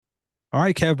All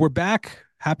right, Kev, we're back.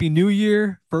 Happy New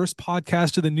Year. First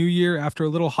podcast of the new year after a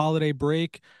little holiday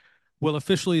break. We'll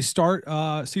officially start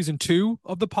season two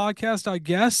of the podcast, I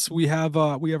guess. We have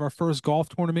our first golf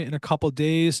tournament in a couple of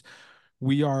days.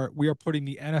 We are putting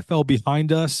the NFL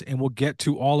behind us, and we'll get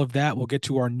to all of that. We'll get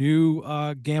to our new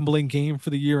gambling game for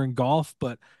the year in golf.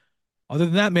 But other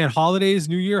than that, man, holidays,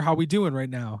 New Year, how we doing right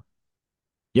now?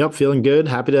 Yep, feeling good.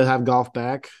 Happy to have golf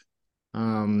back.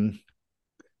 Um,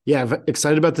 yeah,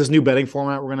 excited about this new betting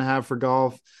format we're going to have for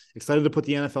golf. Excited to put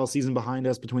the NFL season behind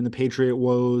us between the Patriot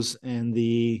woes and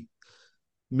the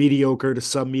mediocre to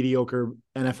sub-mediocre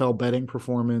NFL betting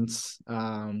performance.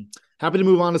 Happy to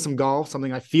move on to some golf,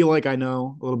 something I feel like I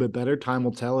know a little bit better. Time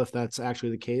will tell if that's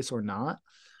actually the case or not.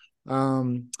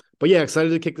 Um, but yeah, excited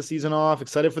to kick the season off.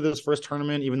 Excited for this first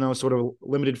tournament, even though it's sort of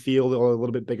limited field or a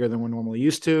little bit bigger than we're normally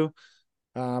used to.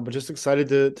 But just excited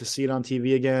to see it on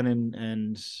TV again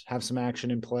and have some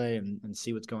action in play and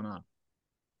see what's going on.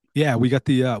 Yeah, we got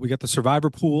the survivor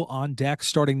pool on deck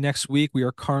starting next week. We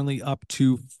are currently up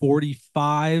to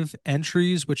 45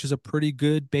 entries, which is a pretty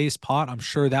good base pot. I'm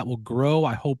sure that will grow.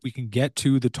 I hope we can get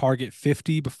to the target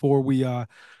 50 before we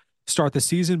start the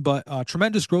season, but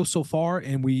tremendous growth so far,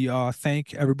 and we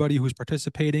thank everybody who's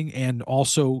participating, and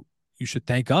also you should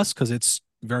thank us because it's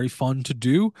very fun to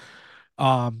do.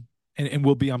 And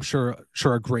will be, I'm sure,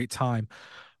 a great time.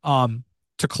 Um,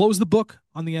 to close the book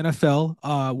on the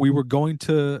NFL, we were going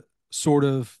to sort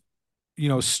of,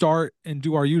 start and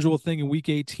do our usual thing in week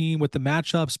 18 with the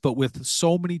matchups, but with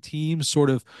so many teams sort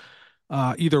of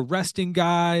either resting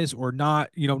guys or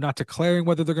not, not declaring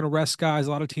whether they're going to rest guys.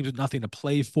 A lot of teams with nothing to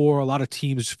play for, a lot of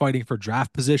teams fighting for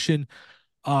draft position.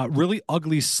 Really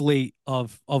ugly slate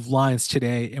of lines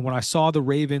today. And when I saw the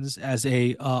Ravens as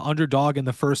a underdog in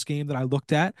the first game that I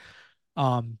looked at,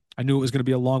 I knew it was going to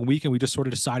be a long week, and we just sort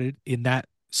of decided in that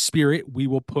spirit, we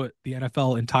will put the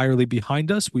NFL entirely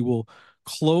behind us. We will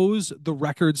close the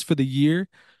records for the year.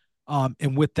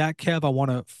 And with that, Kev, I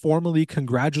want to formally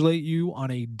congratulate you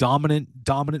on a dominant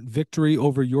victory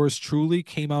over yours truly.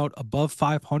 Came out above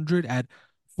 500 at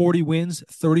 40 wins,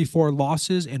 34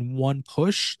 losses, and one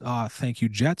push. Thank you,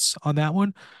 Jets, on that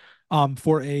one.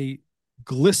 For a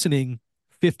glistening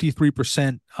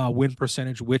 53% win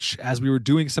percentage, which, as we were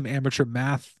doing some amateur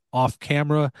math off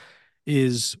camera,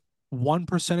 is 1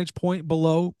 percentage point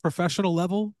below professional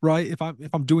level, right? If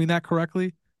I'm doing that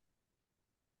correctly.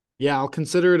 Yeah, I'll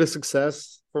consider it a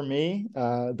success for me.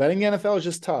 Betting the NFL is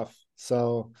just tough.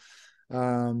 So I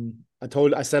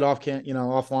said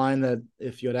offline that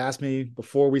if you had asked me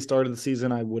before we started the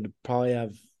season, I would probably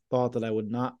have thought that I would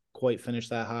not quite finish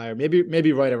that high, or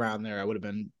maybe right around there. I would have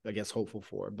been, I guess, hopeful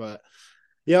for. But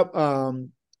yep,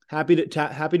 happy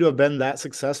to have been that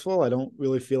successful. I don't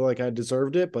really feel like I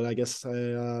deserved it, but I guess I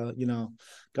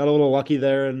got a little lucky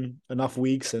there in enough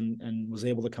weeks and was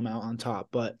able to come out on top.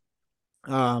 But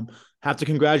um, have to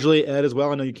congratulate Ed as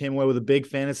well. I know you came away with a big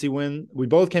fantasy win. We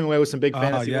both came away with some big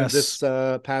fantasy wins Yes.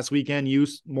 this past weekend. You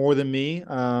more than me,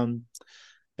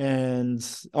 and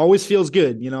always feels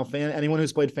good. Anyone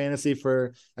who's played fantasy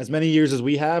for as many years as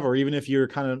we have, or even if you're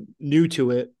kind of new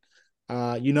to it,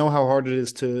 you know how hard it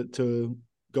is to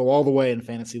go all the way in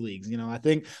fantasy leagues. I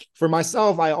think for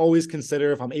myself, I always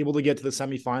consider if I'm able to get to the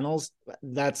semifinals,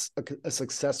 that's a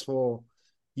successful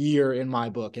year in my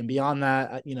book. And beyond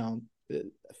that,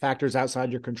 factors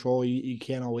outside your control. You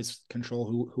can't always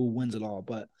control who wins it all.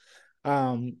 But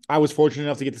I was fortunate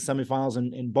enough to get to semifinals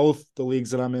in both the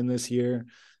leagues that I'm in this year.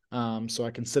 So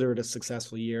I consider it a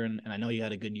successful year, and I know you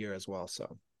had a good year as well.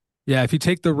 So Yeah, if you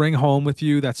take the ring home with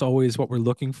you, that's always what we're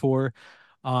looking for.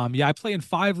 Yeah, I play in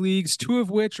 5 leagues, two of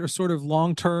which are sort of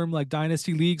long-term, like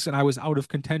dynasty leagues, and I was out of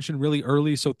contention really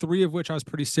early. So three of which I was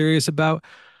pretty serious about.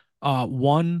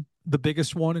 One, the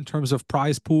biggest one in terms of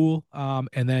prize pool,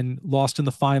 and then lost in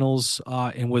the finals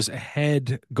and was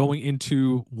ahead going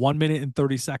into 1 minute and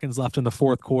 30 seconds left in the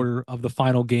fourth quarter of the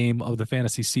final game of the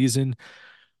fantasy season.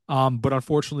 But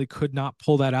unfortunately could not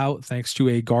pull that out thanks to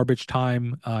a garbage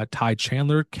time Ty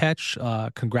Chandler catch.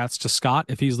 Congrats to Scott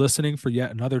if he's listening for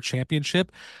yet another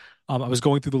championship. I was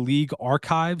going through the league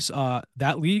archives.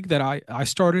 That league that I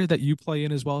started, that you play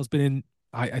in as well, has been in,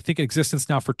 I think, existence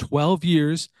now for 12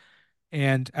 years.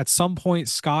 And at some point,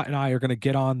 Scott and I are going to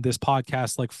get on this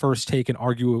podcast, like first take, and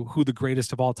argue who the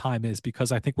greatest of all time is,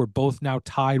 because I think we're both now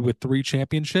tied with 3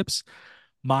 championships.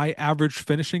 My average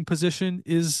finishing position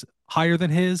is higher than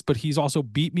his, but he's also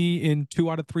beat me in 2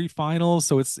 out of 3 finals.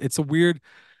 So it's a weird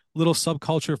little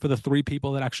subculture for the three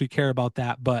people that actually care about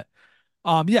that. But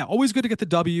yeah, always good to get the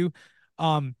W.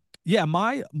 Yeah,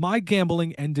 my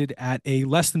gambling ended at a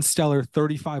less than stellar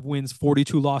 35 wins,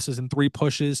 42 losses, and 3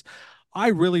 pushes. I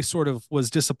really sort of was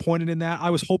disappointed in that. I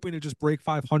was hoping to just break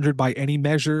 500 by any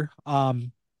measure.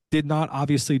 Did not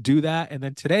obviously do that. And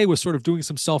then today was sort of doing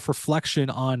some self reflection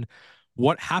on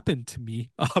what happened to me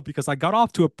because I got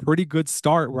off to a pretty good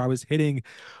start where I was hitting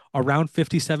around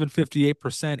 57,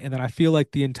 58%. And then I feel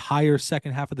like the entire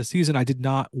second half of the season, I did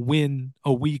not win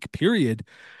a week, period.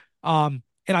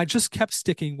 And I just kept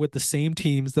sticking with the same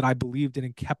teams that I believed in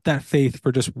and kept that faith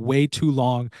for just way too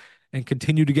long and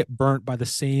continued to get burnt by the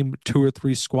same two or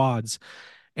three squads.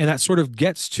 And that sort of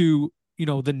gets to,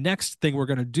 the next thing we're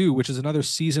going to do, which is another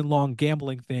season long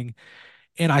gambling thing.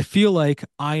 And I feel like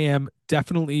I am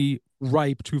definitely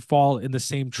ripe to fall in the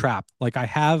same trap. Like I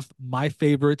have my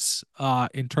favorites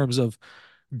in terms of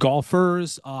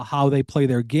golfers, how they play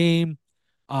their game,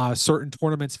 certain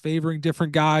tournaments favoring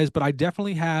different guys, but I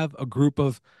definitely have a group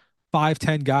of 5,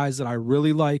 10 guys that I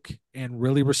really like and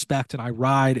really respect, and I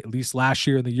ride at least last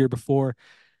year and the year before,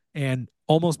 and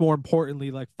almost more importantly,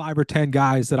 like 5 or 10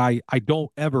 guys that I don't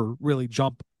ever really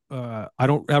jump, I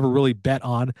don't ever really bet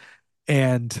on,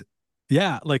 and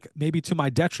yeah, like maybe to my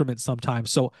detriment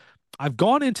sometimes. So I've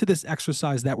gone into this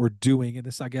exercise that we're doing, and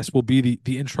this I guess will be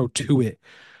the intro to it.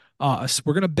 So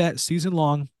we're gonna bet season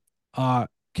long. Uh,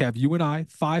 Kev, you and I,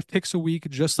 5 picks a week,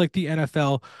 just like the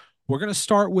NFL. We're gonna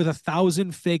start with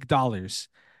 $1,000 fake dollars,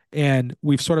 and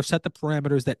we've sort of set the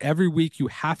parameters that every week you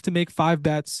have to make 5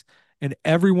 bets, and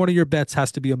every one of your bets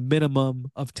has to be a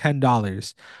minimum of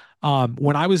 $10.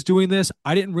 When I was doing this,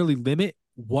 I didn't really limit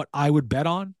what I would bet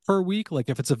on per week. Like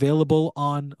if it's available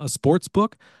on a sports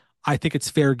book, I think it's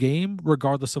fair game,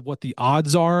 regardless of what the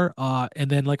odds are. And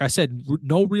then, like I said,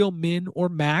 no real min or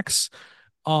max.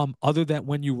 Other than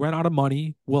when you run out of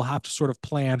money, we'll have to sort of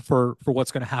plan for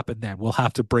what's going to happen then. We'll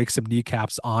have to break some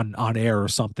kneecaps on air or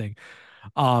something.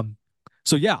 Um,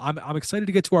 so yeah, I'm excited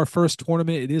to get to our first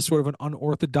tournament. It is sort of an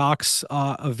unorthodox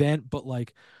event, but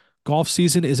like golf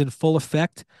season is in full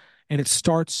effect, and it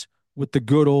starts with the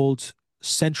good old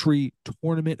Century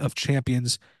Tournament of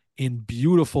Champions in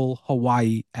beautiful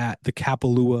Hawaii at the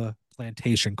Kapalua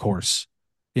Plantation Course.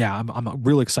 Yeah, I'm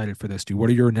really excited for this, dude.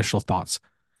 What are your initial thoughts?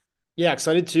 Yeah,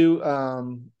 excited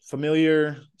to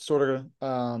familiar sort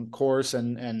of course,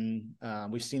 and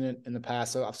we've seen it in the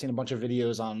past. So I've seen a bunch of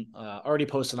videos on already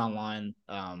posted online.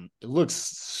 It looks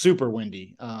super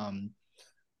windy.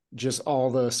 Just all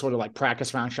the sort of like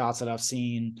practice round shots that I've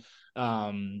seen.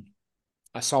 Um,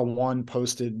 I saw one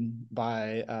posted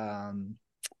by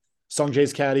Sung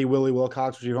Jae's caddy, Willie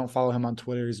Wilcox, which you don't follow him on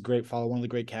Twitter. He's a great follow, one of the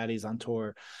great caddies on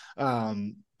tour.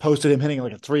 Posted him hitting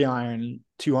like a 3 iron,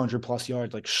 200 plus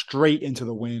yards, like straight into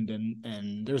the wind.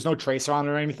 And there's no tracer on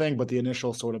it or anything, but the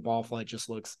initial sort of ball flight just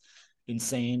looks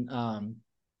insane.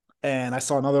 And I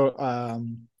saw another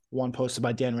one posted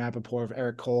by Dan Rappaport of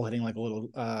Eric Cole hitting like a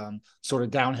little sort of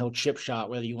downhill chip shot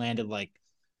where he landed like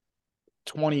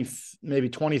 20, maybe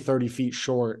 20, 30 feet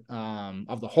short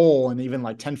of the hole and even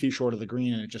like 10 feet short of the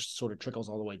green. And it just sort of trickles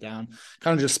all the way down.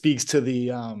 Kind of just speaks to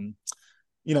the,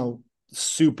 you know,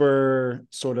 super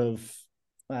sort of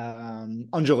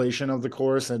undulation of the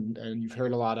course. And you've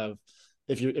heard a lot of,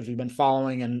 if you've been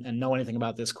following and know anything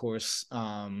about this course,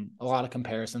 a lot of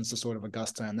comparisons to sort of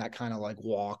Augusta and that kind of like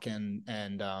walk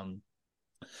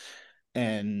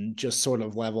and just sort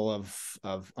of level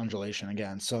of undulation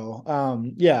again. So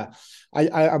yeah,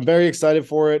 I'm very excited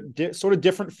for it. Sort of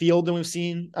different field than we've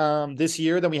seen this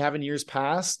year than we have in years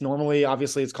past. Normally,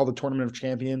 obviously, it's called the Tournament of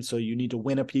Champions, so you need to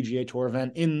win a PGA Tour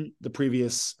event in the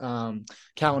previous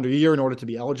calendar year in order to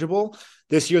be eligible.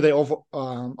 This year, they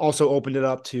also opened it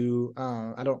up to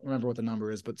I don't remember what the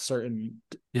number is, but certain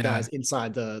Yeah, guys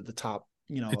inside the top,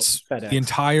 it's the FedEx.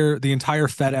 entire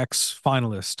FedEx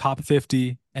finalists, top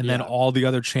 50, and then Yeah, all the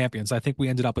other champions. I think we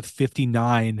ended up with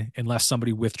 59 unless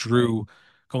somebody right. withdrew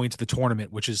going to the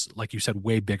tournament, which is like you said,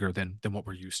 way bigger than what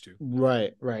we're used to.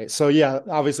 Right, right. So yeah,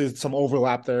 obviously some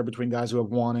overlap there between guys who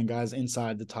have won and guys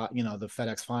inside the top, the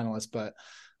FedEx finalists. But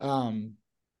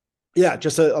yeah,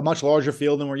 just a much larger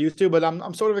field than we're used to. But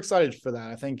I'm sort of excited for that.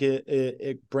 I think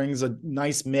it brings a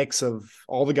nice mix of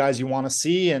all the guys you want to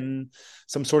see and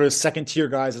some sort of second tier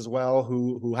guys as well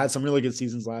who had some really good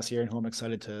seasons last year and who I'm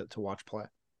excited to watch play.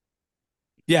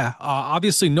 Yeah,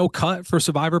 obviously no cut for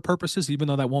Survivor purposes, even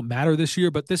though that won't matter this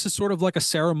year. But this is sort of like a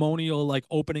ceremonial, like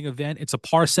opening event. It's a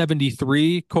par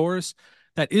 73 course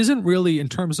that isn't really in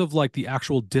terms of like the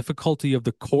actual difficulty of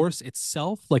the course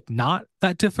itself, like not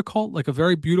that difficult, like a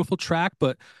very beautiful track,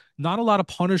 but not a lot of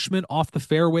punishment off the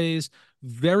fairways,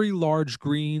 very large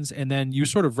greens, and then you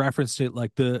sort of referenced it,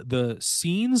 like the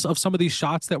scenes of some of these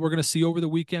shots that we're going to see over the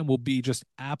weekend will be just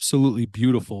absolutely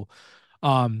beautiful.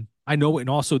 I know, and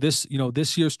also this,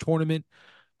 this year's tournament,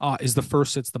 is the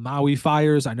first. It's the Maui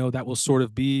fires. I know that will sort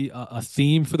of be a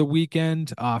theme for the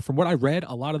weekend. From what I read,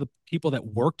 a lot of the people that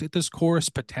worked at this course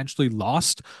potentially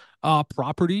lost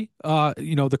property.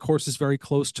 The course is very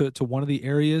close to one of the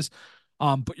areas.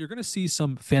 But you're going to see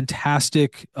some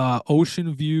fantastic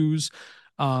ocean views,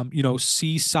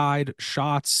 seaside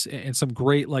shots and some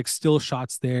great like still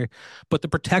shots there. But the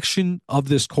protection of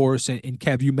this course, and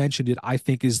Kev, you mentioned it, I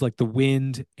think is like the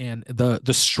wind and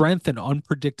the strength and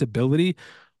unpredictability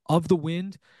of the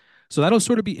wind. So that'll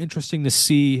sort of be interesting to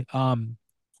see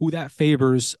who that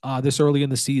favors this early in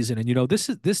the season. And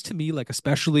this to me, like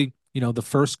especially the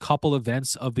first couple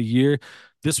events of the year,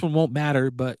 this one won't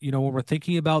matter. But when we're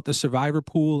thinking about the survivor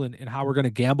pool and how we're going to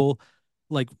gamble,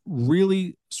 like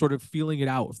really sort of feeling it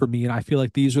out for me. And I feel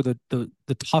like these are the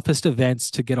toughest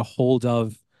events to get a hold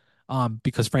of.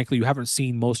 Because frankly, you haven't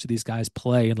seen most of these guys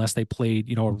play unless they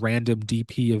played, a random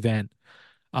DP event,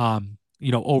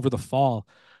 over the fall.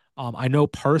 I know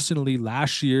personally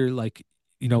last year, like,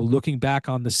 looking back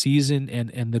on the season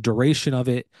and the duration of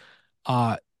it,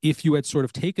 if you had sort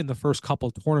of taken the first couple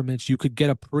of tournaments, you could get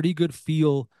a pretty good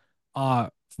feel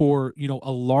for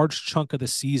a large chunk of the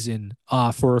season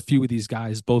for a few of these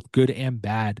guys, both good and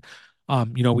bad.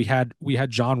 We had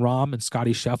John Rahm and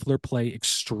Scotty Scheffler play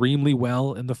extremely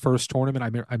well in the first tournament.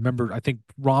 I remember, I think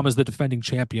Rahm is the defending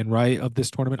champion, right, of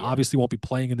this tournament. Yeah. Obviously, won't be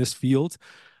playing in this field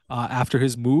after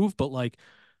his move, but like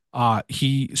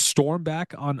he stormed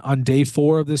back on day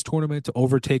 4 of this tournament to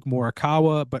overtake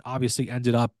Morikawa, but obviously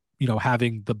ended up,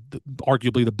 having the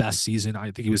arguably the best season. I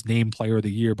think he was named Player of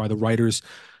the Year by the writers.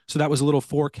 So that was a little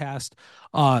forecast.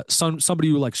 Somebody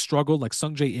who like struggled, like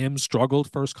Sung J Im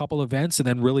struggled first couple events and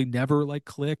then really never like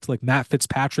clicked. Like Matt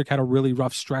Fitzpatrick had a really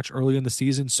rough stretch early in the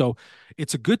season. So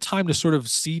it's a good time to sort of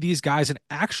see these guys and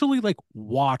actually like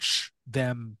watch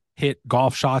them hit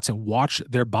golf shots and watch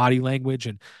their body language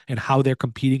and how they're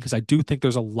competing, because I do think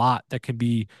there's a lot that can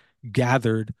be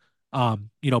gathered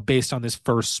based on this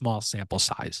first small sample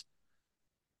size.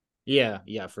 Yeah,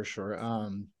 yeah, for sure.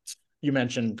 You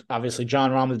mentioned obviously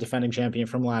John Rahm, the defending champion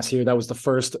from last year. That was the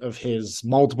first of his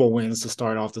multiple wins to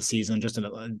start off the season. Just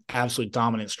an absolute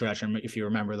dominant stretch. If you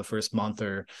remember the first month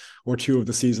or two of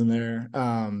the season there,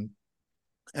 and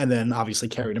then obviously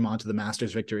carried him on to the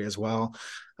Masters victory as well.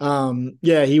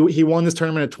 Yeah, he won this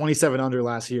tournament at 27 under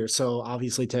last year. So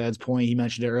obviously, to Ed's point, he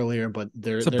mentioned it earlier, but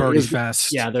It's a there birdie is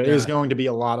fest. there is Yeah. going to be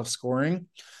a lot of scoring.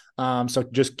 So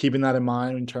just keeping that in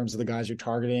mind in terms of the guys you're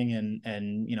targeting,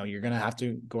 and you're gonna have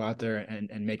to go out there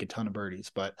and make a ton of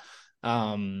birdies. But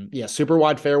yeah, super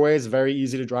wide fairways, very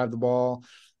easy to drive the ball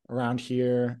around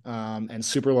here, and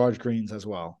super large greens as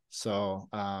well. So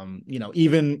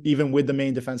even with the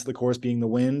main defense of the course being the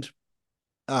wind,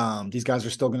 these guys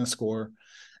are still going to score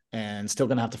and still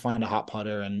going to have to find a hot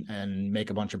putter and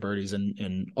make a bunch of birdies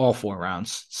in all 4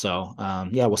 rounds. So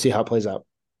yeah, we'll see how it plays out.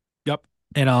 Yep.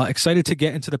 And excited to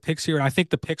get into the picks here. And I think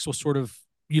the picks will sort of,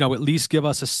 at least give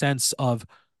us a sense of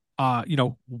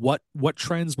what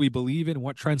trends we believe in,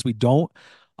 what trends we don't.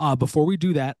 Before we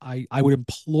do that, I would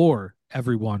implore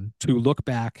everyone to look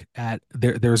back at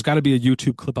there's got to be a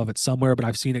YouTube clip of it somewhere, but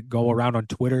I've seen it go around on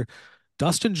Twitter.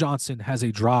 Dustin Johnson has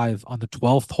a drive on the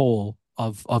 12th hole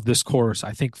of this course,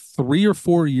 I think 3 or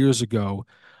 4 years ago.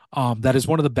 That is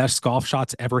one of the best golf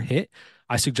shots ever hit.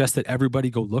 I suggest that everybody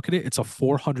go look at it. It's a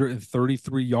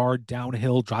 433-yard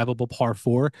downhill drivable par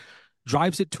 4.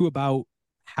 Drives it to about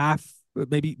half,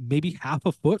 maybe half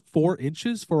a foot, 4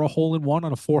 inches for a hole in one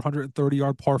on a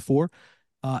 430-yard par 4.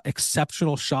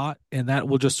 Exceptional shot, and that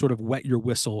will just sort of wet your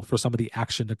whistle for some of the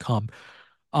action to come.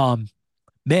 Um,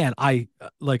 Man,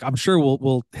 I'm sure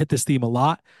we'll hit this theme a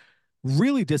lot.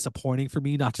 Really disappointing for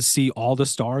me not to see all the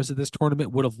stars of this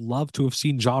tournament. Would have loved to have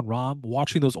seen John Rahm.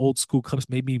 Watching those old school clips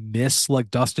made me miss like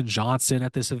Dustin Johnson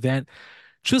at this event.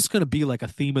 Just going to be like a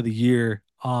theme of the year.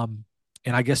 And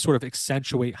I guess sort of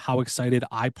accentuate how excited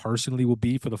I personally will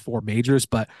be for the 4 majors,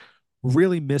 but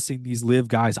really missing these live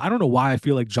guys. I don't know why I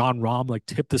feel like John Rahm like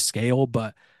tipped the scale,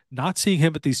 but not seeing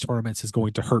him at these tournaments is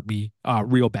going to hurt me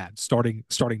real bad starting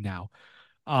now.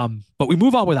 But we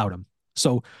move on without him.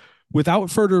 So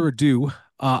without further ado,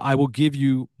 I will give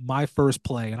you my first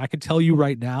play. And I can tell you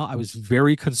right now, I was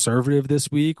very conservative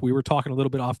this week. We were talking a little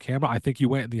bit off camera. I think you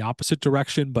went in the opposite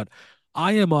direction, but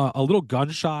I am a little gun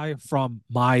shy from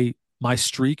my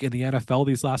streak in the NFL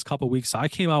these last couple of weeks. So I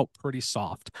came out pretty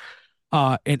soft.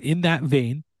 And in that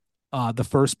vein, the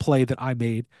first play that I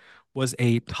made was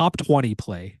a top 20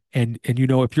 play. And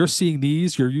if you're seeing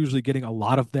these, you're usually getting a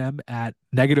lot of them at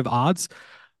negative odds.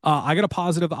 I got a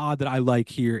positive odd that I like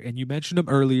here, and you mentioned him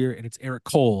earlier, and it's Eric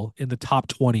Cole in the top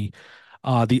 20.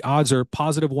 The odds are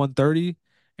positive 130,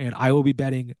 and I will be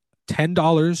betting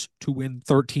 $10 to win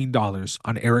 $13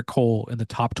 on Eric Cole in the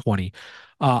top 20.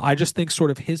 I just think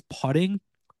sort of his putting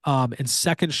and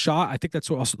second shot. I think that's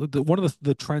also one of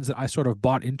the trends that I sort of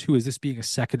bought into is this being a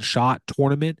second shot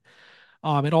tournament.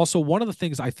 And also one of the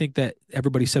things I think that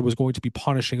everybody said was going to be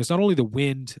punishing is not only the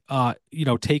wind,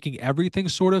 taking everything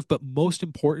sort of, but most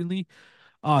importantly,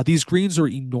 these greens are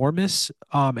enormous,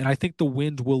 and I think the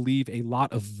wind will leave a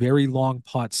lot of very long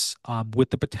putts with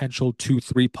the potential to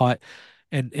three putt.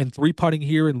 And three putting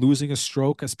here and losing a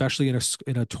stroke, especially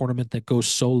in a tournament that goes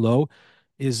so low,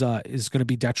 is going to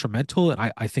be detrimental.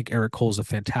 And I think Eric Cole's a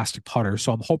fantastic putter,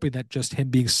 so I'm hoping that just him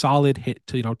being solid,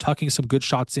 tucking some good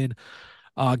shots in,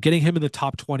 getting him in the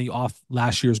top 20 off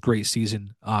last year's great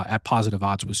season at positive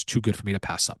odds was too good for me to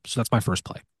pass up. So that's my first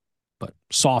play, but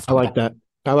soft I on like that.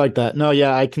 I like that. No,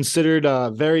 yeah, I considered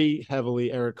very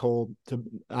heavily Eric Cole to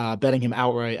betting him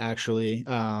outright, actually.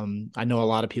 I know a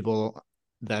lot of people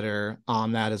that are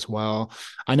on that as well.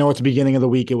 I know at the beginning of the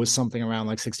week, it was something around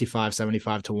like 65,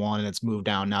 75 to 1, and it's moved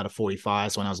down now to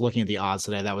 45. So when I was looking at the odds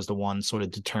today, that was the one sort of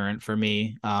deterrent for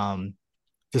me to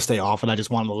stay off. And I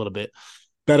just wanted a little bit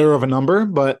better of a number.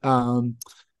 But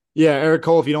yeah, Eric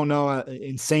Cole, if you don't know,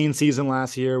 insane season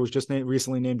last year, was just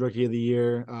recently named Rookie of the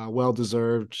Year, well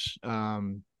deserved.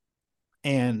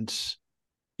 And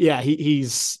yeah,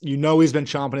 he's he's been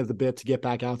chomping at the bit to get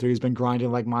back out there. He's been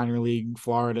grinding like minor league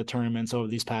Florida tournaments over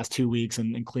these past 2 weeks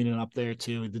and cleaning up there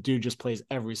too. The dude just plays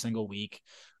every single week.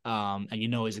 And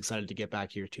he's excited to get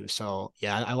back here too. So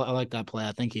yeah, I like that play.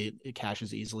 I think it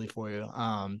cashes easily for you.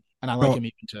 And I like bro. him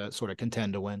even to sort of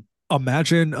contend to win.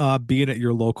 Imagine being at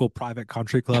your local private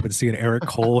country club and seeing Eric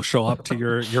Cole show up to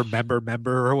your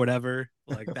member or whatever.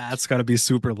 Like that's gotta be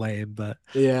super lame, but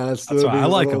Yeah, that's that's that'll why be I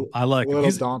like him. I a like him.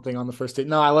 little daunting on the first date.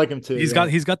 No, I like him too. He's Yeah,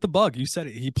 got the bug. You said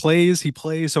it. He plays.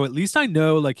 So at least I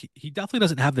know like he definitely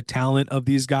doesn't have the talent of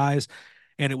these guys,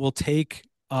 and it will take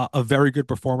a very good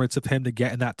performance of him to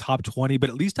get in that top 20. But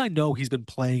at least I know he's been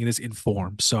playing and is in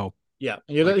form. So yeah.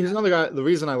 like He's that. another guy. The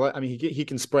reason I like, I mean, he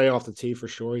can spray off the tee for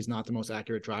sure. He's not the most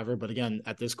accurate driver, but again,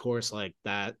 at this course, like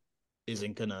that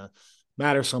isn't gonna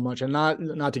matter so much. And not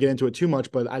to get into it too much,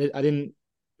 but I didn't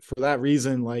for that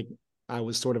reason like. I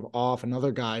was sort of off.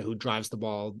 Another guy who drives the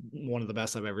ball, one of the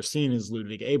best I've ever seen, is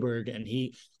Ludwig Aberg, and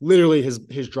he literally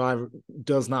his drive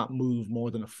does not move more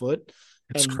than a foot.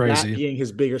 It's And that crazy. being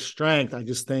his biggest strength, I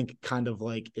just think kind of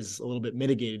like is a little bit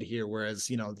mitigated here. Whereas,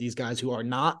 these guys who are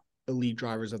not elite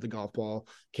drivers of the golf ball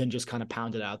can just kind of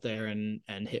pound it out there and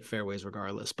hit fairways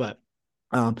regardless. But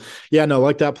um, yeah, no,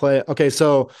 like that play. Okay,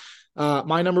 so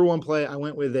my number one play, I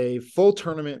went with a full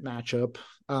tournament matchup.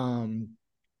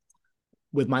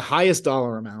 With my highest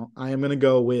dollar amount, I am going to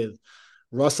go with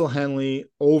Russell Henley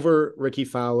over Ricky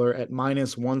Fowler at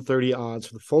minus 130 odds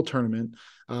for the full tournament,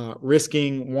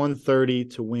 risking 130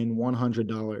 to win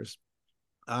 $100.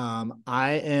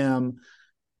 I am,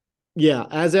 yeah,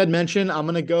 as Ed mentioned, I'm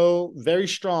going to go very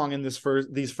strong in these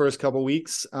first couple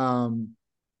weeks. My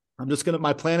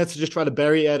plan is to just try to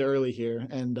bury Ed early here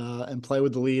and play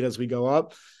with the lead as we go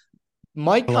up.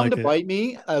 Might I come to like it. bite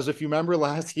me, as if you remember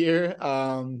last year.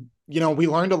 We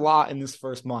learned a lot in this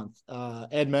first month.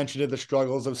 Ed mentioned it, the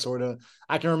struggles of sort of.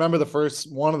 I can remember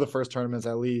one of the first tournaments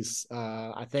at least.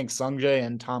 I think Sungjae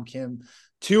and Tom Kim,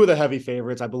 two of the heavy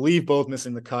favorites, I believe, both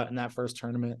missing the cut in that first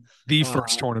tournament. The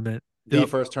first Uh, tournament. the Yep.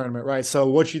 first tournament, right? So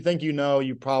what you think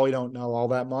you probably don't know all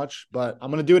that much, but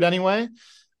I'm gonna do it anyway.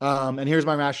 And here's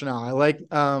my rationale.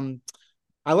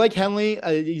 I like Henley.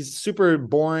 He's super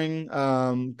boring,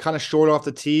 kind of short off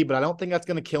the tee, but I don't think that's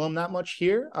going to kill him that much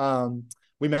here.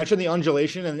 We mentioned the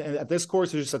undulation, and at this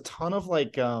course, there's just a ton of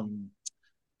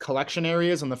collection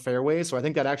areas on the fairway. So I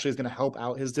think that actually is going to help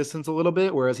out his distance a little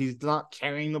bit, whereas he's not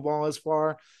carrying the ball as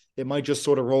far. It might just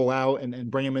sort of roll out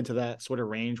and bring him into that sort of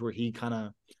range where he kind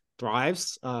of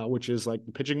thrives, which is like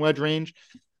the pitching wedge range.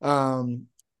 We've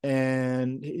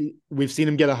seen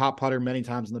him get a hot putter many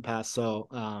times in the past. So,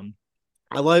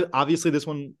 I like obviously this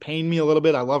one pained me a little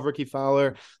bit. I love Ricky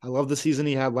Fowler. I love the season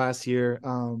he had last year.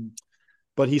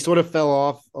 But he sort of fell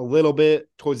off a little bit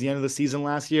towards the end of the season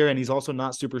last year, and he's also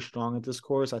not super strong at this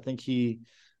course. I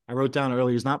wrote down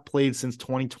earlier, he's not played since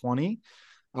 2020.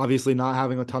 Obviously, not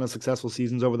having a ton of successful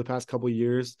seasons over the past couple of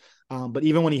years. But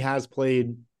even when he has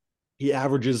played, he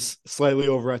averages slightly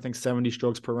over, I think, 70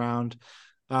 strokes per round,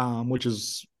 which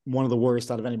is one of the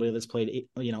worst out of anybody that's played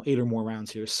eight or more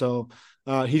rounds here. So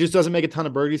he just doesn't make a ton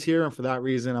of birdies here, and for that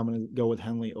reason, I'm going to go with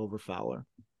Henley over Fowler.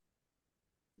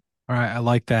 All right. I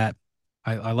like that.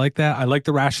 I like that. I like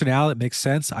the rationale. It makes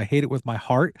sense. I hate it with my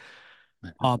heart.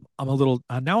 I'm a little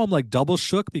now I'm like double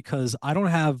shook because I don't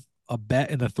have a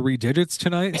bet in the three digits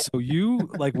tonight. So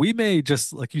we may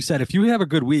just, like you said, if you have a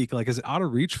good week, like, is it out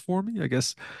of reach for me? I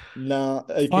guess No,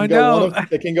 find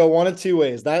out. it can go one of two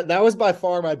ways. That was by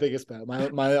far my biggest bet.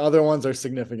 My other ones are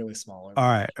significantly smaller, All but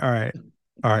right. All right.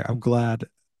 All right. I'm glad.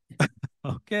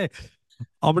 Okay.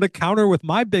 I'm going to counter with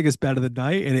my biggest bet of the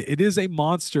night, and it is a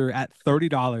monster at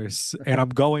 $30. And I'm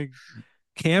going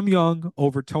Cam Young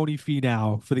over Tony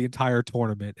Finau for the entire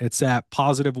tournament. It's at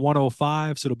positive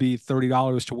 105, so it'll be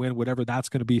 $30 to win, whatever that's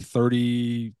going to be,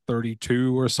 30,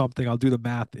 32 or something. I'll do the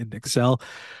math in Excel.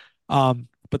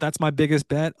 But that's my biggest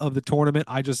bet of the tournament.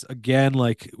 I just, again,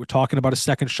 like, we're talking about a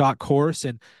second shot course,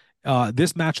 and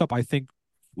this matchup, I think,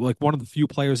 like, one of the few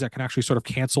players that can actually sort of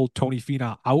cancel Tony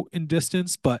Finau out in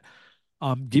distance. But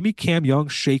give me Cam Young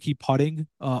shaky putting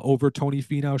over Tony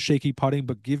Finau shaky putting,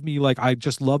 but give me, like, I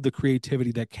just love the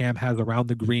creativity that Cam has around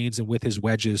the greens and with his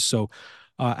wedges. So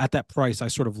at that price, I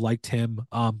sort of liked him.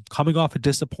 Coming off a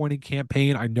disappointing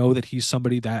campaign, I know that he's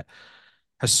somebody that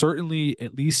has certainly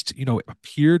at least,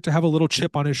 appeared to have a little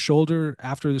chip on his shoulder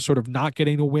after sort of not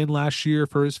getting a win last year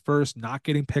for his first, not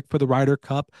getting picked for the Ryder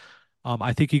Cup.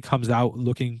 I think he comes out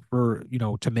looking for,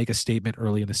 to make a statement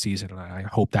early in the season, and I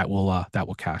hope that will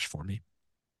cash for me.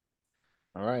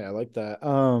 all right, I like that.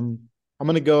 I'm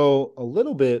going to go a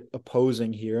little bit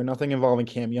opposing here. Nothing involving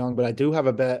Cam Young, but I do have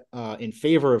a bet in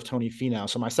favor of Tony Finau.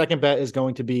 So my second bet is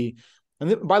going to be,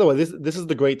 and by the way, this is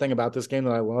the great thing about this game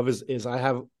that I love is I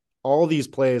have all these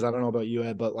plays. I don't know about you,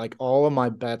 Ed, but like all of my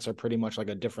bets are pretty much like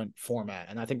a different format,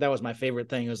 and I think that was my favorite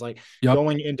thing. Is like Yep.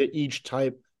 going into each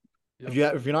type.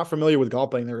 Yep. If you're not familiar with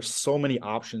golf playing, there are so many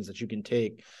options that you can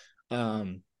take.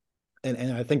 Um,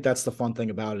 and I think that's the fun thing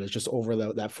about it is just over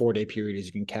that 4 day period is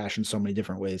you can cash in so many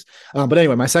different ways. But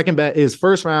anyway, my second bet is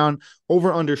first round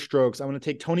over under strokes. I'm going to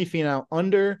take Tony Finau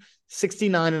under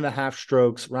 69 and a half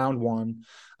strokes round one.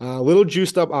 Little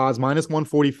juiced up odds minus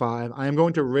 145. I am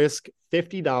going to risk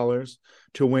 $50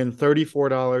 to win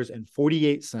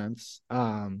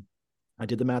 $34.48. I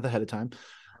did the math ahead of time.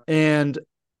 And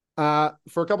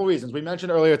for a couple of reasons. We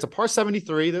mentioned earlier it's a par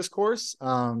 73 this course.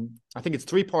 I think it's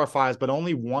three par fives, but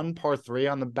only one par three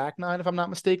on the back nine, if I'm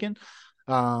not mistaken.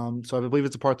 So I believe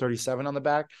it's a par 37 on the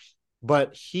back.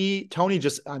 But Tony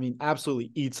just, I mean,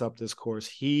 absolutely eats up this course.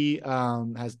 He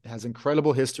has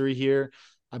incredible history here.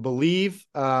 I believe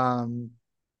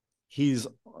he's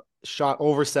shot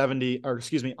over 70, or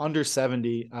excuse me, under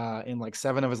 70 in like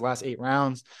 7 of his last 8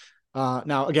 rounds.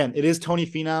 Now, again, it is Tony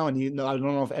Finau, and I don't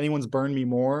know if anyone's burned me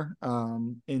more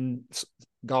in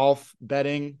golf,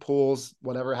 betting, pools,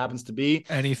 whatever it happens to be. So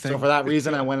for Anything. that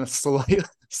reason, I went a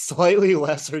slightly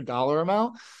lesser dollar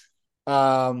amount.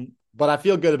 But I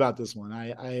feel good about this one.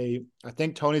 I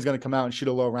think Tony's going to come out and shoot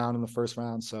a low round in the first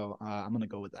round, so I'm going to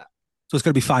go with that. So it's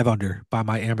going to be 5 under by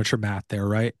my amateur math there,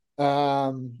 right?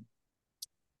 Um,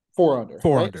 4 under,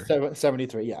 Four right? under.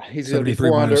 73. Yeah, he's going to be 73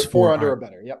 four minus under, four four. All under right. or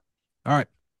better. Yep. All right.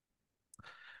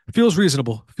 Feels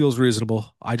reasonable. Feels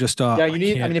reasonable. I just Yeah, I you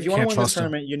need. I mean, can't if you want to can't win this trust him.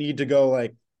 tournament, you need to go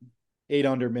like 8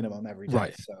 under minimum every day.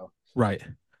 Right. So Right.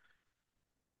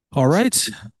 All we'll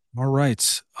see. right. All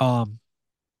right.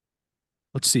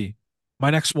 Let's see. My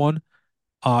next one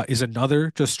is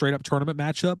another just straight up tournament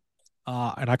matchup.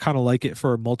 And I kind of like it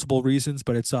for multiple reasons,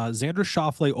 but it's Xander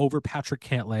Schauffele over Patrick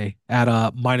Cantlay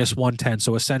at minus 110.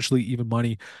 So essentially even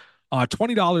money.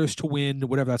 $20 to win,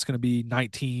 whatever that's going to be,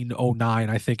 1909.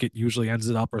 I think it usually ends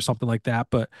it up or something like that.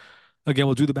 But again,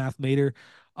 we'll do the math later.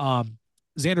 Um,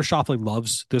 Xander Schauffele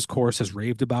loves this course, has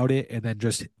raved about it, and then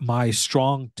just my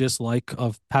strong dislike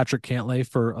of Patrick Cantlay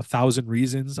for 1,000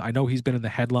 reasons. I know he's been in the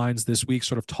headlines this week,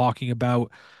 sort of talking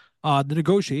about the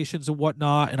negotiations and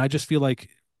whatnot, and I just feel like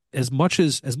as much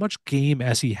game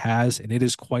as he has, and it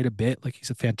is quite a bit. Like, he's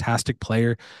a fantastic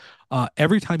player.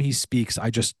 Every time he speaks, I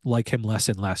just like him less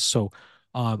and less. So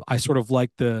I sort of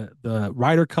like the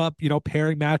Ryder Cup,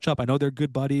 pairing matchup. I know they're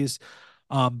good buddies.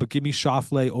 But give me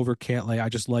Schauffele over Cantlay. I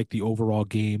just like the overall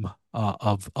game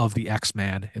of the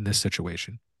X-Man in this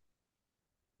situation.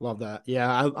 Love that.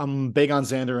 Yeah, I'm big on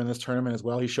Xander in this tournament as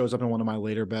well. He shows up in one of my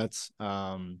later bets.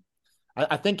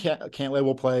 I think Cantlay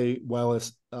will play well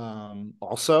as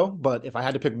also, but if I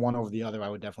had to pick one over the other, I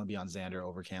would definitely be on Xander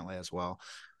over Cantlay as well.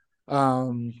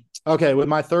 Okay, with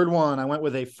my third one, I went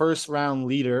with a first round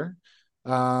leader.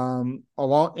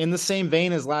 Along in the same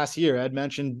vein as last year, Ed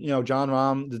mentioned, John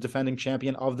Rahm, the defending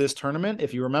champion of this tournament.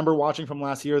 If you remember watching from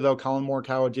last year, though, Colin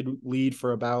Morikawa did lead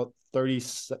for about 30,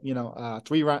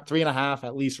 three and a half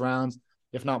at least rounds,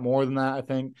 if not more than that, I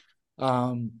think.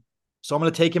 So I'm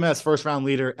going to take him as first round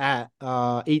leader at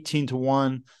 18 to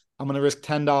 1. I'm going to risk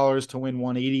 $10 to win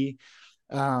 180.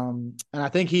 And I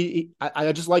think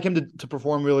I just like him to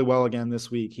perform really well again this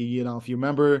week. If you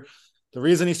remember the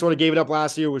reason he sort of gave it up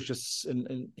last year was just,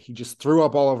 and he just threw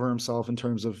up all over himself in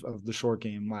terms of the short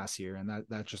game last year. And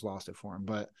that just lost it for him,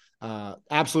 but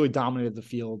absolutely dominated the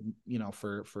field,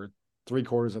 for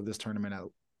 3/4 of this tournament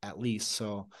at least.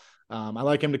 So I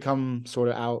like him to come sort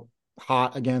of out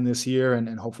hot again this year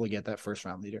and hopefully get that first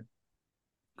round leader.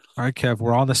 All right, Kev,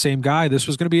 we're on the same guy. This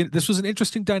was an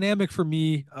interesting dynamic for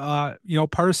me.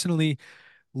 Personally,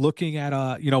 looking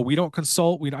at we don't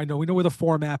consult. I know we know with the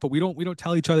format, but we don't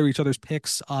tell each other's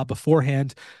picks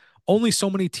beforehand. Only so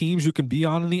many teams you can be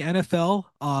on in the NFL,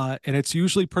 and it's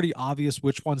usually pretty obvious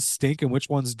which ones stink and which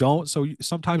ones don't. So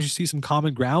sometimes you see some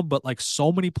common ground, but like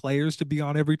so many players to be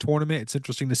on every tournament, it's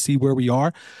interesting to see where we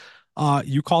are.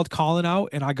 You called Colin out,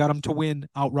 and I got him to win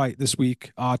outright this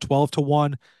week,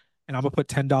 12-1, and I'm gonna put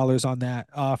 $10 on that.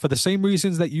 For the same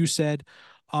reasons that you said.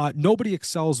 Nobody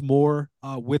excels more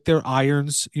with their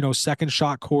irons. Second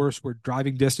shot course where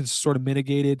driving distance is sort of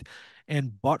mitigated,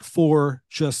 and but for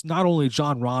just not only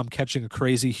John Rahm catching a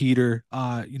crazy heater,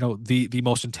 the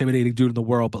most intimidating dude in the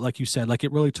world, but like you said, like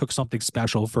it really took something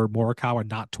special for Morikawa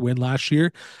not to win last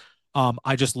year.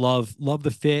 I just love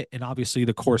the fit, and obviously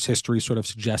the course history sort of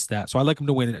suggests that. So I like him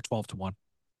to win it at 12-1.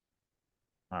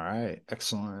 All right.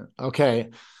 Excellent. Okay.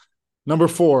 Number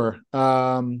four.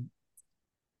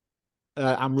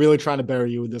 I'm really trying to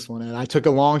bury you with this one. And I took a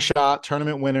long shot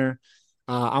tournament winner.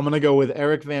 I'm going to go with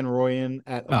Eric Van Rooyen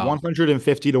at Oh,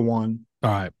 150-1. all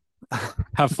right.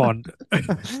 Have fun.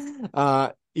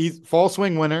 He's fall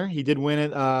swing winner. He did win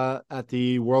it at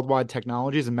the Worldwide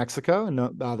Technologies in Mexico in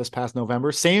this past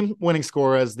November. Same winning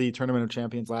score as the Tournament of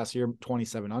Champions last year,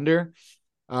 27 under.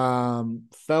 Fellow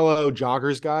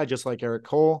joggers guy, just like Eric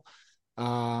Cole.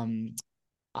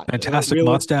 Fantastic Real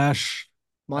mustache,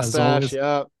 as mustache. always.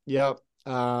 Yep. Yep.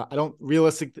 I don't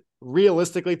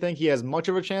realistically think he has much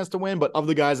of a chance to win, but of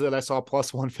the guys that I saw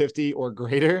plus 150 or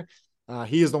greater,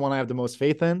 he is the one I have the most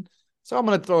faith in. So I'm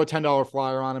going to throw a $10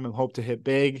 flyer on him and hope to hit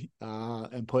big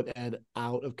and put Ed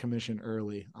out of commission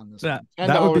early on this That one.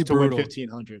 $10 that would be to win brutal.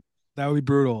 1,500. That would be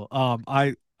brutal.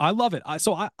 I love it.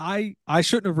 I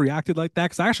shouldn't have reacted like that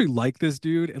because I actually like this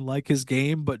dude and like his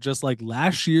game, but just like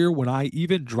last year when I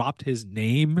even dropped his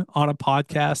name on a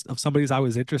podcast of somebody's I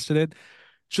was interested in,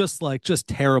 just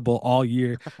terrible all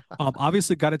year.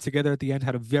 Obviously got it together at the end,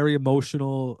 had a very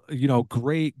emotional,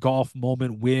 great golf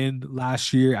moment win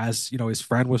last year as his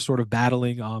friend was sort of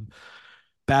battling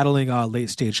late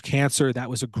stage cancer. That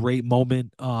was a great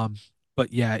moment.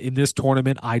 But yeah, in this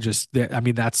tournament, I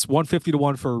mean, that's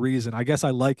 150-1 for a reason. I guess I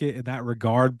like it in that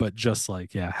regard, but just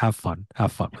like, yeah, have fun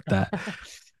with that.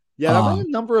 Yeah, there were Um, a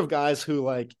number of guys who,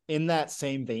 like, in that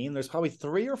same vein, there's probably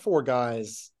 3 or 4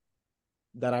 guys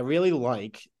that I really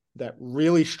like that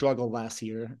really struggled last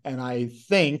year. And I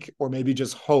think, or maybe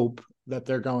just hope, that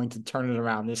they're going to turn it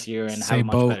around this year and have a Same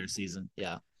much boat. better season.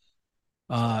 Yeah.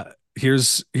 So, Uh,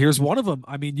 here's one of them.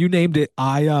 I mean, you named it.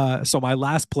 So my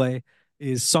last play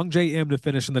is Sung J M to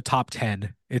finish in the top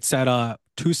 10. It's at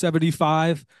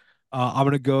 275. I'm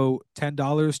gonna go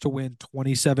 $10 to win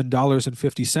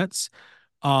 $27.50.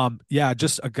 Yeah,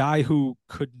 just a guy who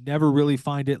could never really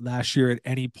find it last year at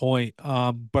any point.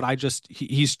 But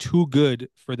he's too good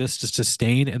for this to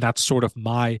sustain, and that's sort of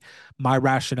my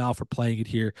rationale for playing it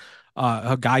here.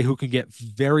 A guy who can get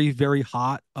very, very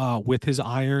hot with his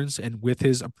irons and with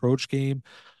his approach game.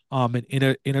 And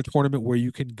in a tournament where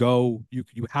you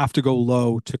have to go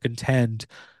low to contend.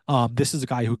 This is a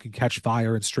guy who can catch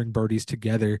fire and string birdies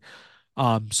together.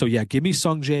 So yeah, give me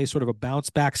Sung Jae sort of a bounce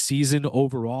back season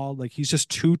overall. Like he's just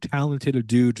too talented a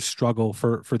dude to struggle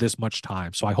for this much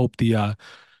time. So I hope the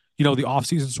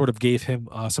offseason sort of gave him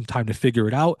some time to figure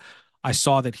it out. I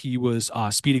saw that he was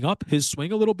speeding up his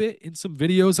swing a little bit in some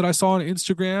videos that I saw on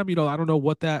Instagram. I don't know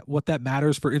what that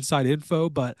matters for inside info,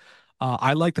 but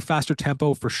I like the faster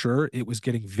tempo for sure. It was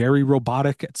getting very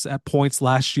robotic at points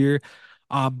last year.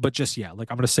 But just yeah,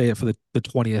 like I'm gonna say it for the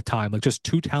 20th time, like just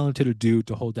too talented a dude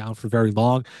to hold down for very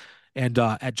long. And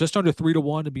at just under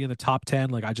 3-1 to be in the top 10,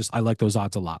 like I like those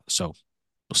odds a lot. So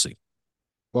we'll see.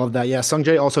 love that. Yeah.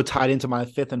 Sungjae also tied into my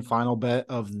fifth and final bet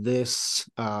of this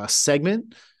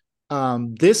segment.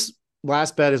 This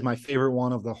last bet is my favorite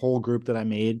one of the whole group that I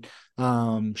made.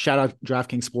 Shout out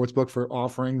DraftKings Sportsbook for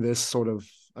offering this sort of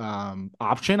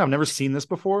option. I've never seen this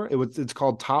before. It's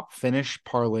called Top Finish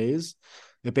Parlays.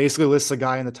 It basically lists a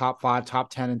guy in the top 5,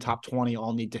 top 10, and top 20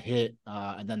 all need to hit,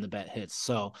 and then the bet hits.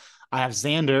 So I have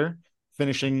Xander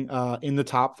finishing in the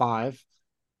top 5,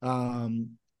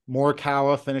 um,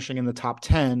 Morikawa finishing in the top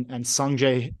 10, and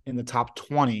Sungjae in the top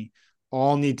 20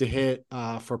 all need to hit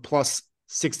for plus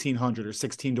 1,600 or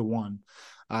 16-1.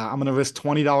 I'm going to risk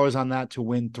 $20 on that to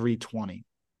win 320.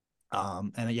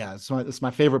 And yeah, it's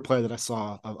my favorite play that I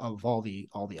saw of all the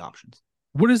options.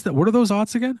 What is that? What are those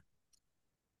odds again?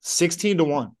 16 to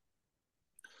 1.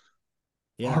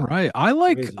 All Yeah, right.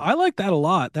 crazy. I like that a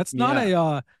lot. That's not Yeah,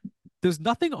 a there's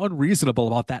nothing unreasonable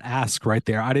about that ask right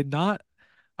there. I did not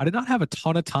have a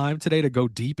ton of time today to go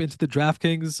deep into the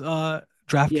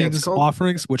yeah. DraftKings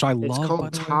offerings, which I It's love by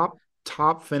called the way.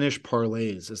 top finish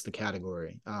parlays is the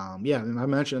category. Yeah, I, mean, I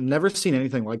mentioned I've never seen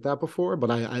anything like that before, but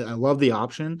I love the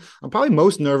option. I'm probably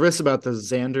most nervous about the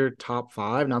Xander top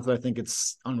five. Not that I think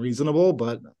it's unreasonable,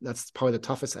 but that's probably the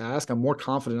toughest ask. I'm more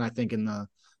confident, I think, in the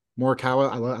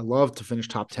Morikawa. I love to finish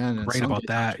top 10 and Great someday about top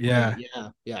that. 20. Yeah. Yeah,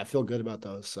 yeah, I feel good about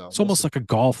those. So It's we'll almost see. like a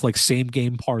golf like same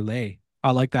game parlay.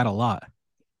 I like that a lot.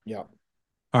 Yeah,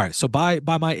 All right. So by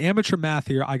my amateur math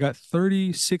here, I got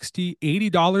 30, 60,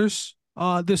 $80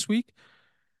 this week.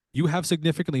 You have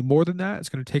significantly more than that. It's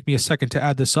going to take me a second to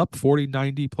add this up. 40,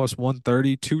 90 plus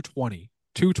 130, 220.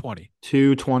 220.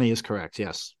 220 is correct.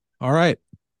 Yes. All right.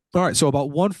 All right. So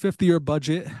about 150 your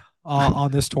budget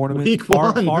on this tournament. Week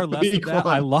one, Far less than week that.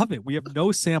 I one. love it. We have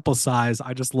no sample size.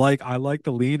 I like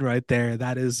the lean right there.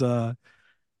 That is a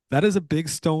big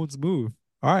Stones move.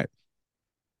 All right.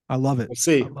 I love it. We'll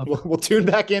I see. love it. We'll tune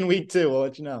back in week two. We'll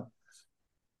let you know.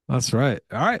 That's right.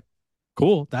 All right.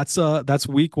 Cool. That's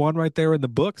week one right there in the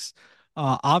books.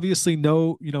 Obviously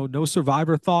no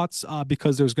survivor thoughts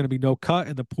because there's going to be no cut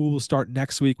and the pool will start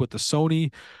next week with the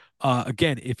Sony.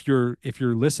 Again, if you're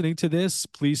listening to this,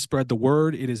 please spread the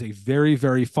word. It is a very,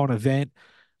 very fun event.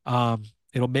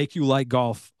 It'll make you like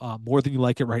golf more than you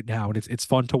like it right now. And it's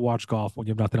fun to watch golf when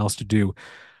you have nothing else to do.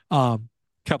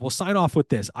 Kev, we'll sign off with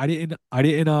this. I didn't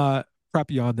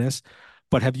prep you on this,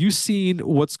 but have you seen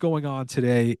what's going on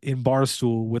today in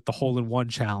Barstool with the hole in one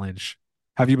challenge?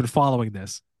 Have you been following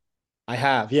this? I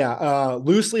have, yeah.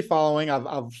 Loosely following.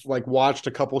 I've like watched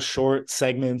a couple short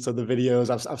segments of the videos.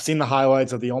 I've seen the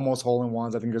highlights of the almost hole in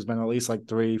ones. I think there's been at least like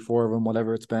three, four of them,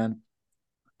 whatever it's been.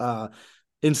 Uh,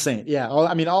 Insane. Yeah.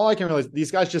 I mean, all I can realize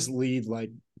these guys just lead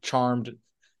like charmed,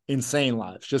 insane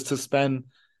lives. Just to spend,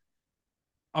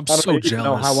 I'm I don't so even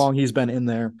know how jealous. long he's been in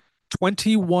there.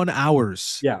 21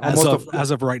 hours Yeah, almost a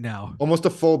as of right now. almost a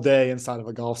full day inside of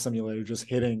a golf simulator, just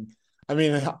hitting. I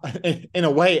mean, in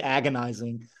a way,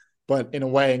 agonizing, but in a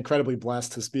way, incredibly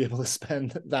blessed to be able to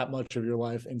spend that much of your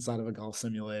life inside of a golf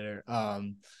simulator.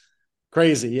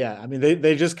 Crazy, yeah. I mean,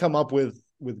 they just come up with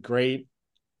great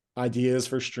ideas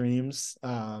for streams.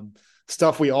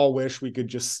 Stuff we all wish we could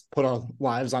just put our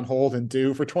lives on hold and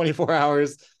do for 24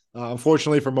 hours.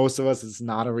 Unfortunately, for most of us, it's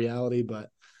not a reality, but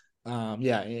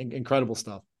yeah, incredible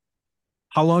stuff.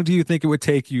 How long do you think it would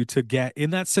take you to get in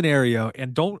that scenario?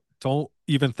 And don't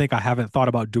even think I haven't thought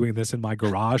about doing this in my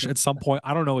garage at some point.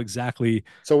 I don't know exactly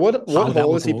So what how that hole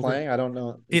would is he go over. playing? I don't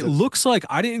know. Is It it? looks like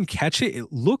I didn't catch it.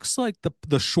 It looks like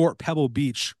the short Pebble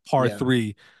Beach par Yeah,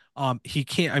 three. He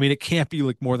can't. I mean, it can't be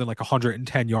like more than like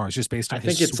 110 yards just based on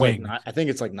his swing. I think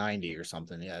it's like 90 or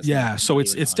something. Yeah, it's Yeah, so not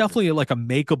even it's 100. definitely like a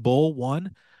makeable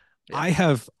one. Yeah,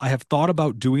 I have thought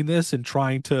about doing this and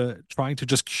trying to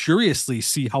just curiously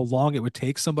see how long it would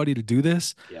take somebody to do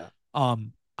this. yeah.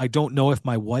 I don't know if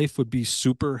my wife would be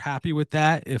super happy with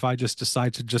that if I just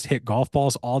decide to just hit golf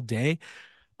balls all day.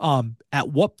 At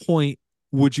what point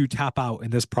would you tap out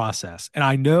in this process? And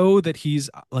I know that he's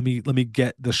let me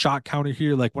get the shot counter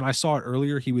here. Like when I saw it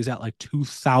earlier, he was at like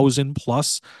 2,000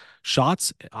 plus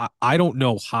shots. I don't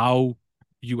know how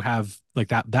you have like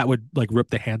that would like rip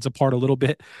the hands apart a little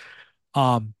bit.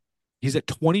 Um, he's at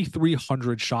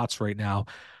 2,300 shots right now.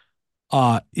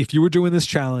 If you were doing this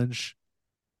challenge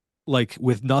like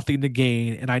with nothing to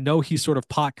gain, and I know he's sort of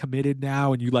pot committed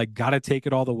now, and you like got to take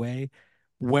it all the way.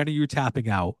 When are you tapping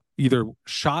out? Either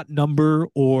shot number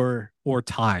or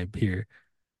time here.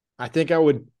 I think I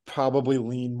would probably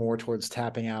lean more towards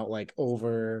tapping out like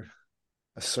over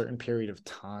a certain period of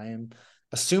time,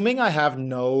 assuming I have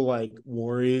no like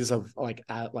worries of like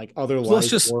like other So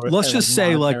life or let's and like just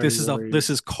say like monetary this worries.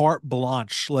 is carte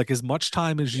blanche. Like as much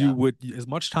time as you Yeah, would as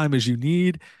much time as you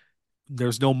need.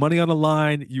 There's no money on the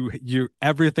line. You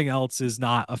everything else is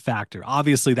not a factor.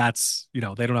 Obviously, that's they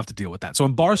don't have to deal with that. So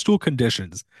in barstool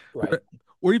conditions, right.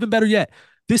 or even better yet,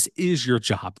 this is your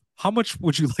job. How much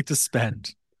would you like to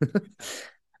spend?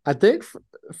 I think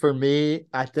for me,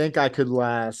 I think I could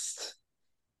last.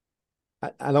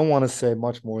 I don't want to say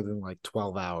much more than like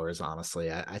 12 hours,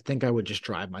 honestly. I think I would just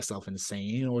drive myself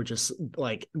insane or just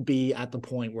like be at the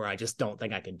point where I just don't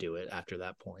think I can do it after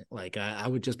that point. Like I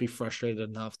would just be frustrated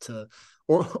enough to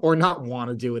or not want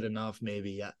to do it enough,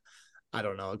 maybe. I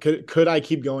don't know. Could I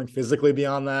keep going physically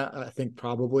beyond that? I think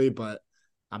probably, but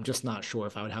I'm just not sure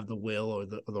if I would have the will or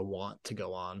the want to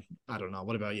go on. I don't know.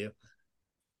 What about you?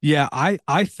 Yeah,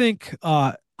 I think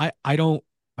I don't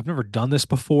I've never done this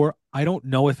before. I don't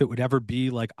know if it would ever be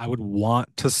like I would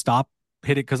want to stop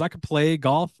hitting because I could play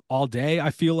golf all day, I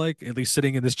feel like, at least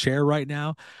sitting in this chair right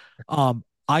now.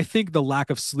 I think the lack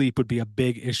of sleep would be a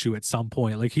big issue at some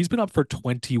point. Like he's been up for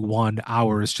 21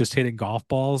 hours just hitting golf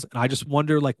balls, and I just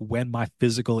wonder like when my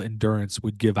physical endurance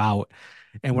would give out.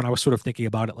 And when I was sort of thinking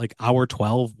about it, like hour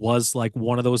 12 was like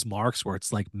one of those marks where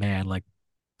it's like, man, like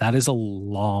that is a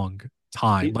long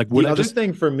time. Like, would The I other just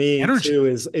thing for me energy? too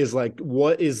is like,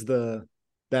 what is the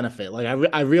benefit? Like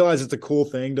I realize it's a cool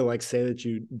thing to like say that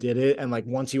you did it, and like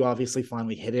once you obviously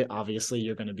finally hit it, obviously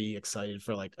you're going to be excited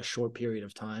for like a short period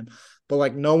of time, but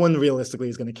like no one realistically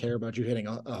is going to care about you hitting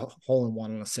a hole in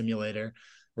one on a simulator,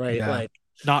 right? Yeah, Like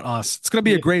not us. It's gonna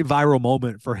be a yeah, great viral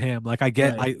moment for him. Like, I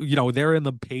get, right, they're in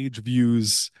the page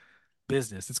views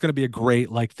business. It's gonna be a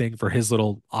great like thing for his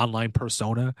little online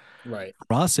persona. right.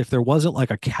 For us, if there wasn't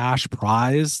like a cash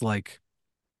prize, like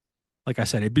I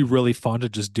said, it'd be really fun to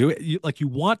just do it. You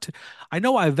want to, I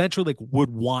know I eventually like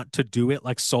would want to do it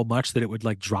like so much that it would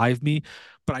like drive me,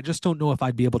 but I just don't know if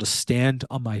I'd be able to stand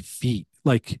on my feet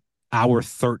like hour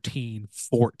 13,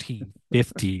 14,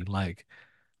 15. Like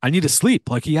I need to sleep.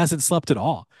 Like he hasn't slept at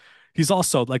all. He's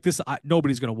also like this.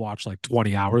 Nobody's gonna watch like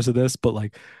 20 hours of this, but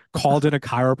like called in a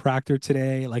chiropractor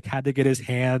today. Like had to get his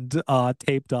hand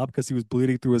taped up because he was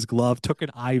bleeding through his glove. Took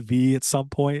an IV at some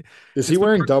point. Is he It's been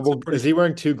wearing it's been double? pretty Is he fun.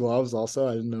 wearing two gloves also?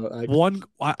 I didn't know. One,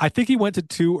 I think he went to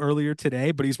two earlier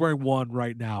today, but he's wearing one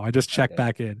right now. I just checked Okay.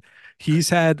 back in. He's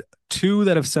had two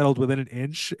that have settled within an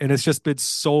inch, and it's just been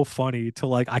so funny to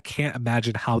like. I can't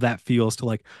imagine how that feels to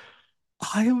like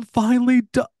I am finally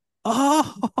done.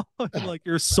 Oh, and like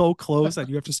you're so close and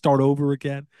you have to start over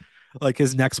again. Like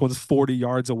his next one's 40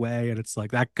 yards away, and it's like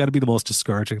that got to be the most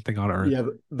discouraging thing on earth. Yeah,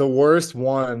 the worst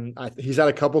one. He's had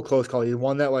a couple close calls. He had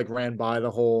one that like ran by the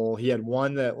hole. He had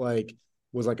one that like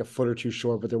was like a foot or two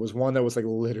short, but there was one that was like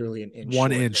literally an inch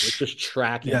One short. It was inch. just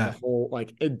tracking the Yeah. whole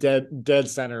like dead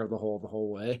center of the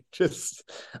whole way.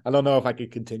 Just I don't know if I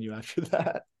could continue after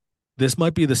that. This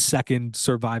might be the second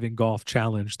surviving golf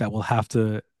challenge that we'll have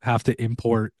to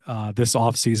import this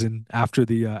off season after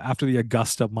the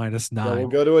Augusta minus Yeah, we'll nine.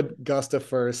 go to Augusta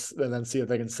first and then see if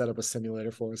they can set up a simulator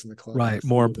for us in the Right. clubhouse to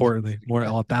More do this. importantly, more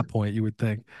at that point, you would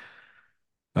think.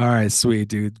 All right, sweet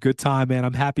dude. Good time, man.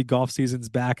 I'm happy golf season's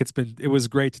back. It was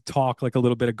great to talk like a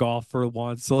little bit of golf for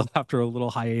once so after a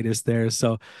little hiatus there.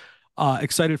 So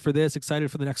excited for this, excited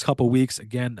for the next couple of weeks.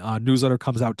 Again, newsletter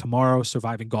comes out tomorrow,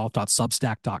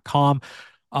 survivinggolf.substack.com.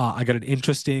 I got an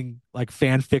interesting like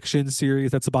fan fiction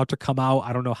series that's about to come out.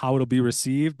 I don't know how it'll be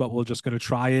received, but we're just going to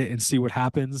try it and see what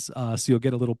happens. So you'll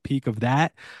get a little peek of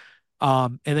that.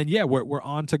 And then yeah, we're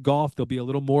on to golf. There'll be a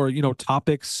little more,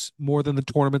 topics more than the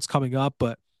tournaments coming up,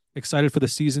 but excited for the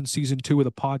season. Season 2 of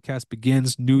the podcast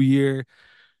begins. New year,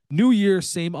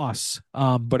 same us.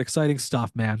 But exciting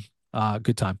stuff, man.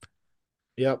 Good time.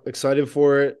 Yep, excited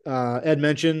for it. Ed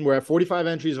mentioned we're at 45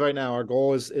 entries right now. Our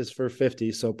goal is for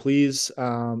 50. So please,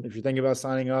 if you're thinking about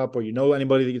signing up or you know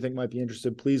anybody that you think might be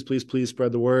interested, please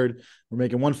spread the word. We're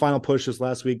making one final push this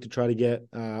last week to try to get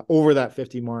over that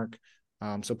 50 mark.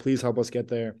 So please help us get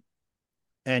there.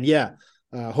 And yeah,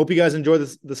 hope you guys enjoy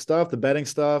the stuff, the betting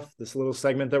stuff, this little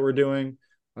segment that we're doing,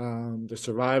 the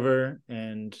Survivor,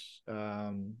 and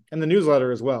the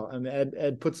newsletter as well. And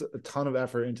Ed puts a ton of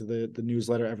effort into the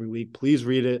newsletter every week. Please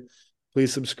read it.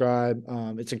 Please subscribe.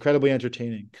 It's incredibly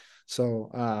entertaining.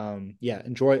 So yeah,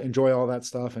 enjoy all that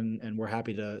stuff, and we're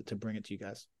happy to bring it to you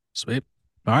guys. Sweet.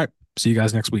 All right. See you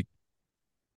guys next week.